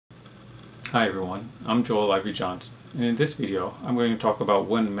Hi everyone, I'm Joel Ivory Johnson, and in this video I'm going to talk about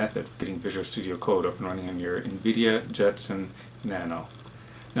one method of getting Visual Studio Code up and running on your NVIDIA Jetson Nano.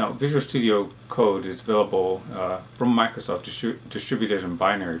 Now, Visual Studio Code is available from Microsoft distributed in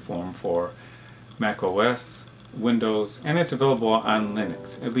binary form for Mac OS, Windows, and it's available on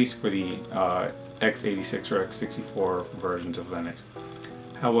Linux, at least for the x86 or x64 versions of Linux.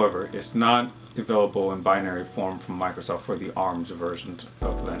 However, it's not available in binary form from Microsoft for the ARMS versions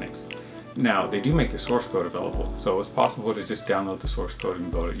of Linux. Now, they do make the source code available, so it's possible to just download the source code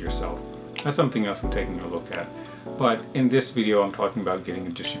and build it yourself. That's something else I'm taking a look at. But in this video, I'm talking about getting a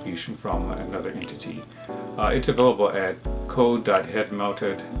distribution from another entity. It's available at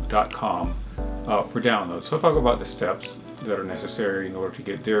code.headmelted.com for download. So I'll talk about the steps that are necessary in order to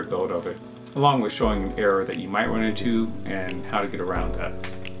get their build of it, along with showing an error that you might run into and how to get around that.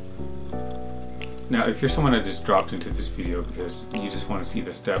 Now, if you're someone that just dropped into this video because you just want to see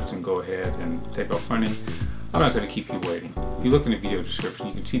the steps and go ahead and take off running, I'm not going to keep you waiting. If you look in the video description,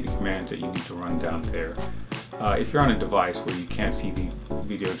 you can see the commands that you need to run down there. If you're on a device where you can't see the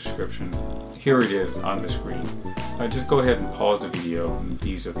video description, here it is on the screen. Just go ahead and pause the video, and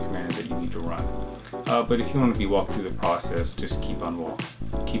these are the commands that you need to run. But if you want to be walked through the process, just keep on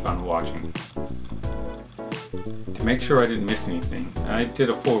watching. To make sure I didn't miss anything, I did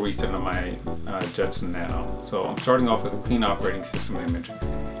a full reset on my Jetson Nano. So I'm starting off with a clean operating system image,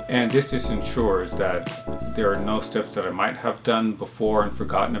 and this just ensures that there are no steps that I might have done before and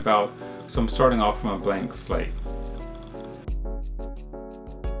forgotten about. So I'm starting off from a blank slate.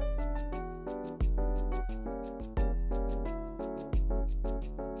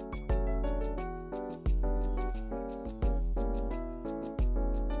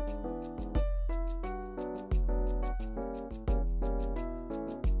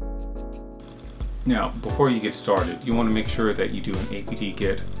 Now, before you get started, you want to make sure that you do an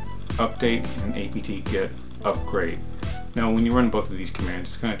apt-get update and an apt-get upgrade. Now, when you run both of these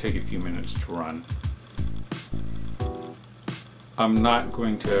commands, it's going to take a few minutes to run. I'm not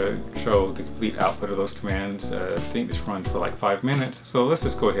going to show the complete output of those commands. I think this runs for like 5 minutes, so let's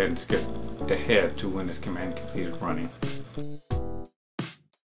just go ahead and skip ahead to when this command completed running.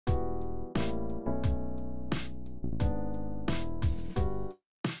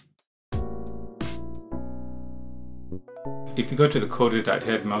 If you go to the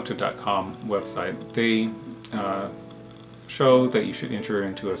code.headmelted.com website, they show that you should enter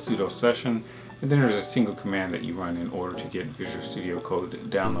into a sudo session, and then there's a single command that you run in order to get Visual Studio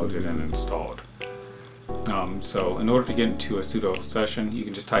Code downloaded and installed. So in order to get into a sudo session, you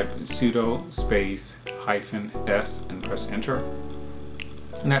can just type sudo space -s and press enter.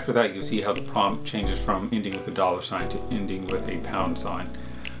 And after that, you'll see how the prompt changes from ending with a $sign to ending with a £sign.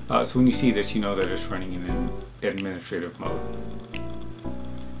 So when you see this, you know that it's running in an administrative mode.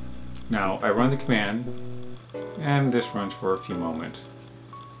 Now, I run the command, and this runs for a few moments.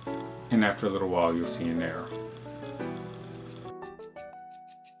 And after a little while, you'll see an error.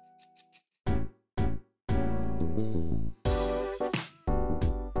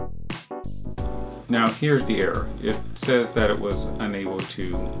 Now, here's the error. It says that it was unable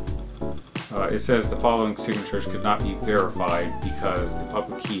to it says the following signatures could not be verified because the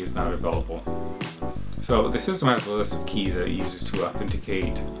public key is not available. So the system has a list of keys that it uses to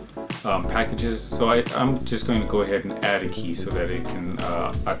authenticate packages. So I'm just going to go ahead and add a key so that it can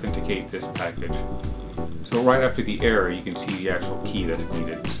authenticate this package. So right after the error, you can see the actual key that's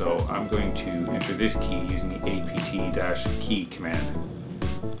needed. So I'm going to enter this key using the apt-key command.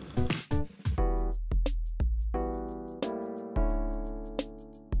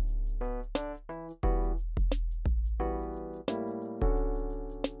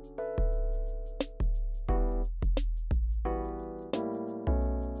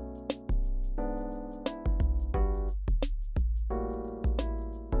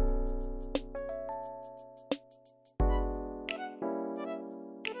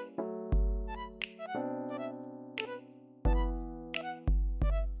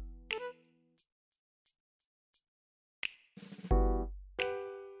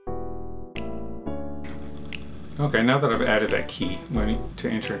 Okay, now that I've added that key, I'm going to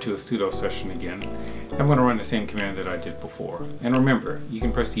enter into a sudo session again. I'm going to run the same command that I did before. And remember, you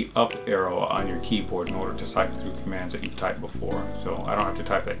can press the up arrow on your keyboard in order to cycle through commands that you've typed before. So I don't have to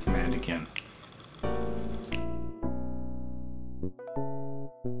type that command again.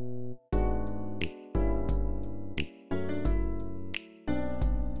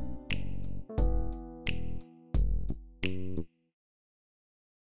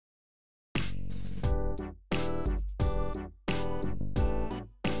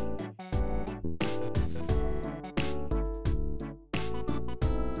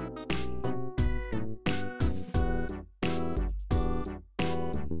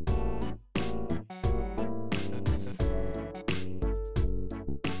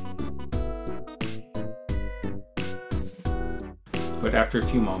 but after a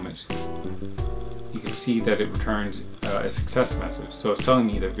few moments you can see that it returns a success message. So it's telling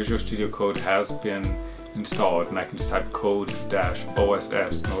me that Visual Studio Code has been installed, and I can just type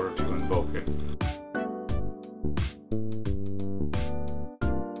code-oss in order to invoke it.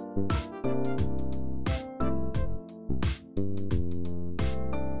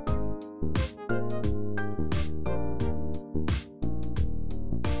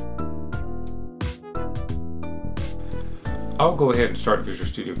 I'll go ahead and start Visual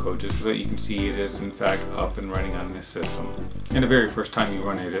Studio Code just so that you can see it is in fact up and running on this system. And the very first time you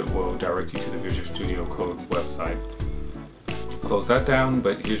run it, it will direct you to the Visual Studio Code website. Close that down,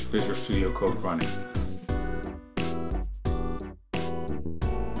 but here's Visual Studio Code running.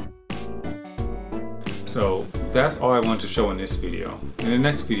 So that's all I wanted to show in this video. In the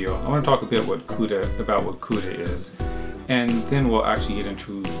next video, I want to talk a bit about what CUDA is, and then we'll actually get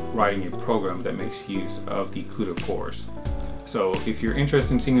into writing a program that makes use of the CUDA cores. So if you're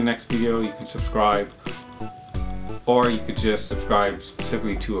interested in seeing the next video, you can subscribe, or you could just subscribe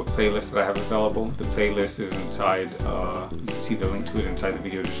specifically to a playlist that I have available. The playlist is inside, you can see the link to it inside the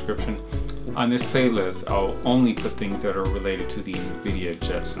video description. On this playlist, I'll only put things that are related to the NVIDIA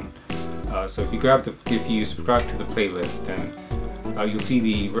Jetson. So if you subscribe to the playlist, then you'll see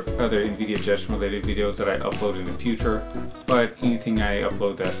the other NVIDIA Jetson related videos that I upload in the future, but anything I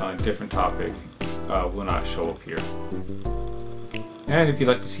upload that's on a different topic will not show up here. And if you'd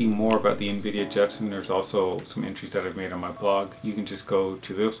like to see more about the NVIDIA Jetson, there's also some entries that I've made on my blog. You can just go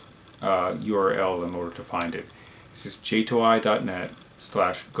to this URL in order to find it. This is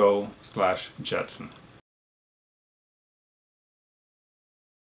j2i.net/go/Jetson.